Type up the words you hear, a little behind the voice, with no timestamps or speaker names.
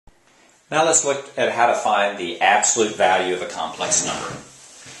Now let's look at how to find the absolute value of a complex number.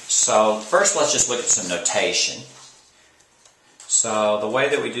 So first let's just look at some notation. So the way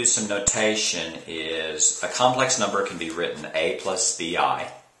that we do some notation is a complex number can be written a plus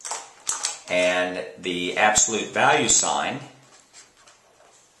bi, and the absolute value sign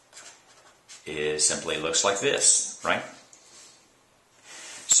simply looks like this, right?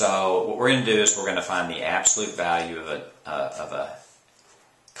 So what we're going to do is we're going to find the absolute value of a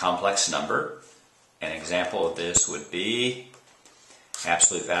complex number. An example of this would be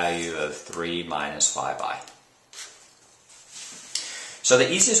absolute value of 3 minus 5i. So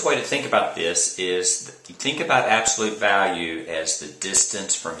the easiest way to think about this is you think about absolute value as the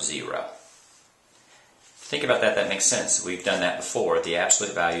distance from 0. Think about that, that makes sense. We've done that before. The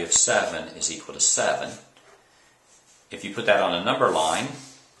absolute value of 7 is equal to 7. If you put that on a number line,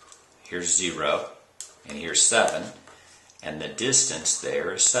 here's 0 and here's 7, and the distance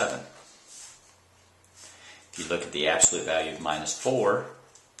there is 7. If you look at the absolute value of minus 4,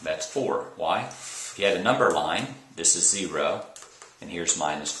 that's 4. Why? If you had a number line, this is 0, and here's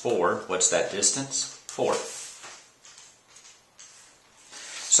minus 4. What's that distance? 4.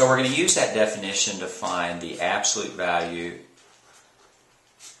 So we're going to use that definition to find the absolute value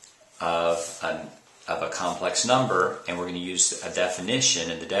of a complex number, and we're going to use a definition,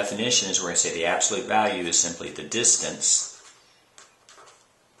 and the definition is we're going to say the absolute value is simply the distance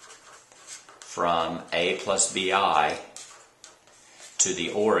from a plus bi to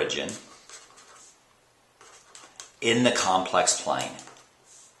the origin in the complex plane.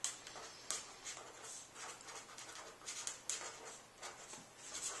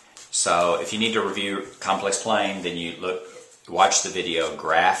 So if you need to review complex plane, then you watch the video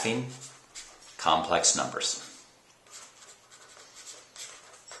Graphing Complex Numbers.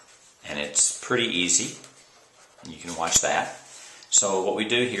 And it's pretty easy. You can watch that. So what we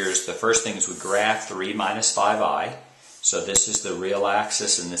do here is the first thing is we graph 3 minus 5i. So this is the real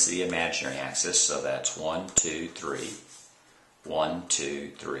axis and this is the imaginary axis. So that's 1, 2, 3. 1,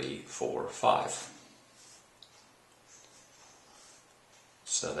 2, 3, 4, 5.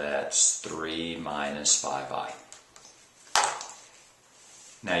 So that's 3 minus 5i.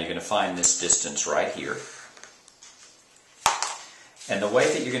 Now you're going to find this distance right here. And the way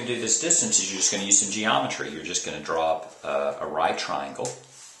that you're going to do this distance is you're just going to use some geometry. You're just going to draw up a right triangle.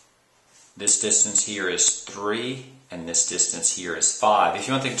 This distance here is 3, and this distance here is 5. If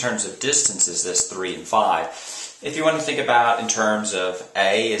you want to think in terms of distances, that's 3 and 5. If you want to think about in terms of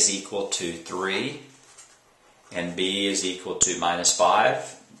A is equal to 3, and B is equal to minus 5,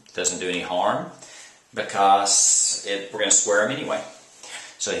 it doesn't do any harm because we're going to square them anyway.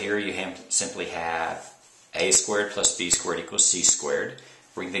 So here you simply have a squared plus b squared equals c squared.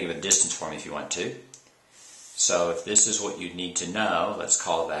 We can think of a distance form if you want to. So if this is what you need to know, let's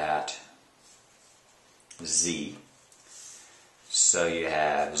call that z. So you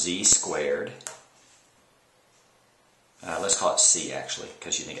have z squared. Let's call it c actually,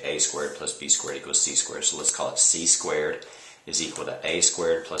 because you think a squared plus b squared equals c squared. So let's call it c squared is equal to a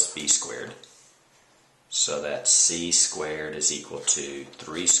squared plus b squared. So that c squared is equal to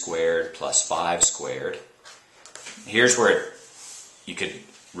 3 squared plus 5 squared. Here's where you could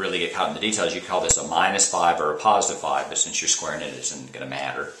really get caught in the details. You could call this a minus 5 or a positive 5, but since you're squaring it, it isn't going to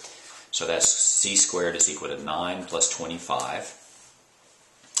matter. So that's c squared is equal to 9 plus 25.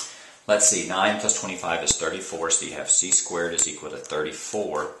 Let's see, 9 plus 25 is 34, so you have c squared is equal to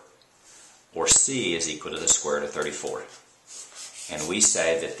 34, or c is equal to the square root of 34. And we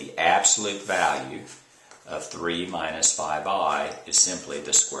say that the absolute value of 3 minus 5i is simply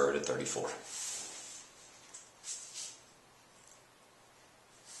the square root of 34.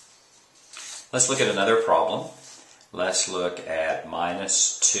 Let's look at another problem. Let's look at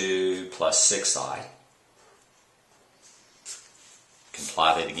minus 2 plus 6i. You can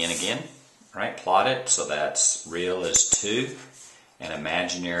plot it again, right? Plot it, so that's real is 2, and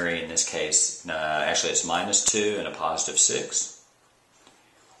imaginary in this case, actually it's minus 2 and a positive 6.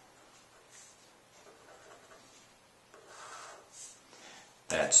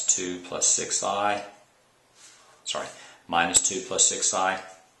 That's 2 plus 6i. Sorry, minus 2 plus 6i.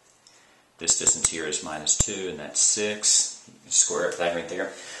 This distance here is minus 2, and that's 6. You can square that right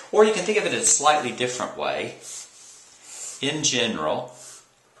there. Or you can think of it in a slightly different way. In general,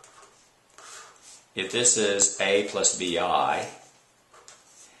 if this is a plus bi,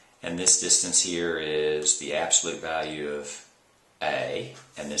 and this distance here is the absolute value of a,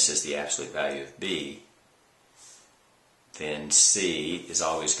 and this is the absolute value of b, then c is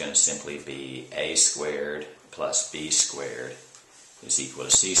always going to simply be a squared plus b squared is equal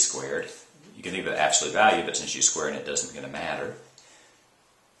to c squared. You can think of the absolute value, but since you're squaring it, it doesn't going to matter.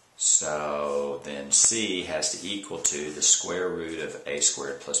 So So then c has to equal to the square root of a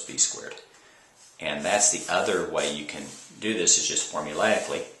squared plus b squared. And that's the other way you can do this, is just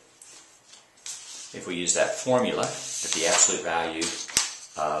formulaically. If we use that formula, that the absolute value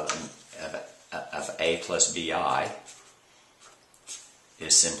of a plus bi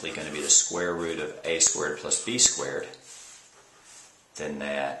is simply going to be the square root of a squared plus b squared, then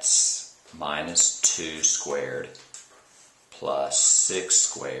that's minus 2 squared plus 6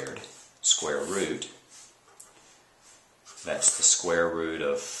 squared square root. That's the square root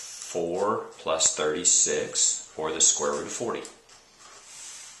of 4 plus 36, or the square root of 40.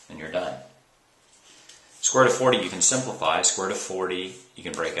 And you're done. Square root of 40 you can simplify. Square root of 40 you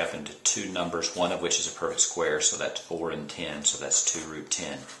can break up into two numbers, one of which is a perfect square, so that's 4 and 10, so that's 2 root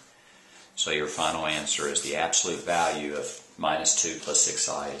 10. So your final answer is the absolute value of minus 2 plus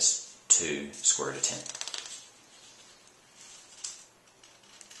 6i is 2 square root of 10.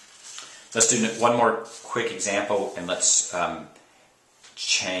 Let's do one more quick example, and let's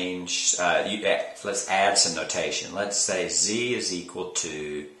let's add some notation. Let's say z is equal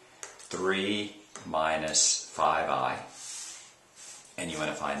to 3 minus 5i, and you want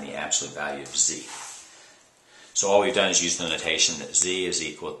to find the absolute value of z. So all we've done is use the notation that z is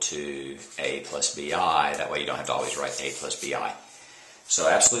equal to a plus bi. That way you don't have to always write a plus bi. So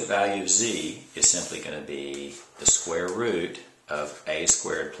absolute value of z is simply going to be the square root of a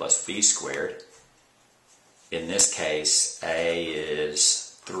squared plus b squared. In this case, a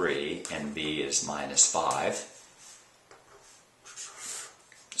is 3 and b is minus 5.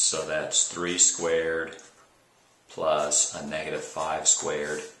 So that's 3 squared plus a negative 5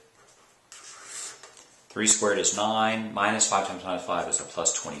 squared. 3 squared is 9, minus 5 times minus 5 is a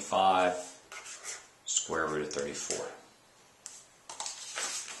plus 25, square root of 34.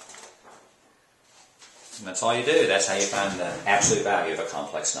 And that's all you do. That's how you find the absolute value of a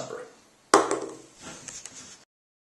complex number.